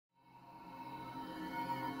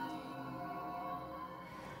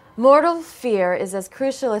Mortal fear is as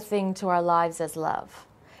crucial a thing to our lives as love.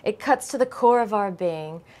 It cuts to the core of our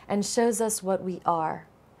being and shows us what we are.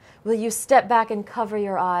 Will you step back and cover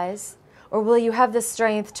your eyes? Or will you have the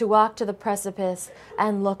strength to walk to the precipice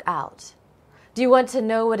and look out? Do you want to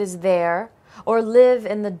know what is there, or live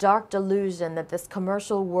in the dark delusion that this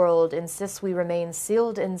commercial world insists we remain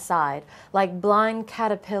sealed inside, like blind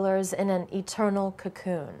caterpillars in an eternal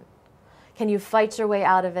cocoon? Can you fight your way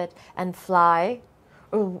out of it and fly,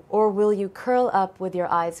 or will you curl up with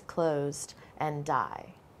your eyes closed and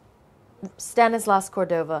die? Stanislas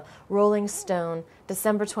Cordova, Rolling Stone,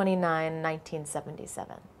 December 29,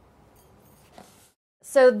 1977.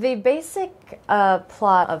 So the basic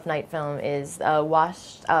plot of Night Film is a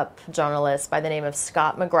washed-up journalist by the name of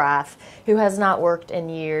Scott McGrath, who has not worked in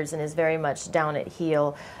years and is very much down at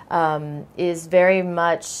heel, is very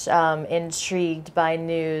much intrigued by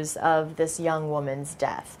news of this young woman's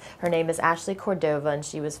death. Her name is Ashley Cordova, and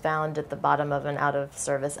she was found at the bottom of an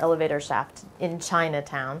out-of-service elevator shaft in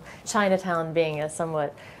Chinatown. Chinatown being a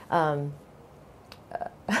somewhat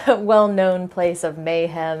well-known place of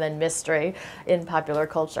mayhem and mystery in popular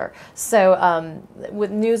culture. So with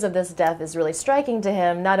news of this death is really striking to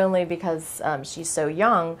him, not only because she's so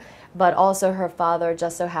young, but also her father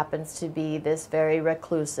just so happens to be this very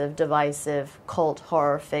reclusive, divisive, cult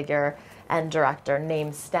horror figure and director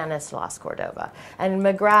named Stanislas Cordova. And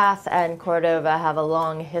McGrath and Cordova have a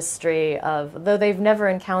long history of, though they've never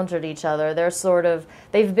encountered each other,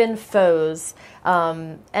 they've been foes,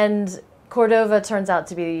 and Cordova turns out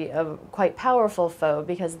to be a quite powerful foe,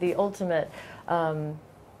 because the ultimate,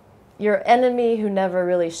 your enemy who never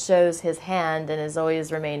really shows his hand and is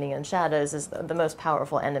always remaining in shadows is the most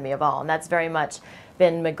powerful enemy of all. And that's very much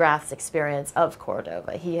been McGrath's experience of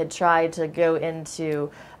Cordova. He had tried to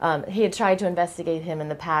investigate him in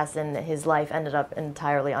the past, and his life ended up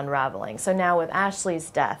entirely unraveling. So now with Ashley's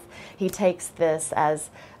death, he takes this as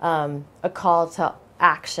a call to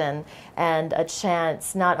action and a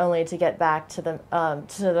chance not only to get back to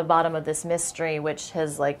the bottom of this mystery, which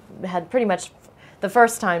has had pretty much the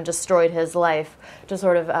first time destroyed his life, to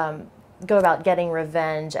sort of go about getting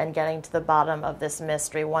revenge and getting to the bottom of this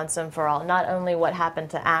mystery once and for all. Not only what happened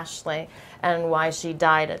to Ashley and why she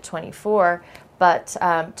died at 24, but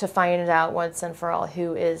to find out once and for all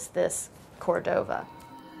who is this Cordova.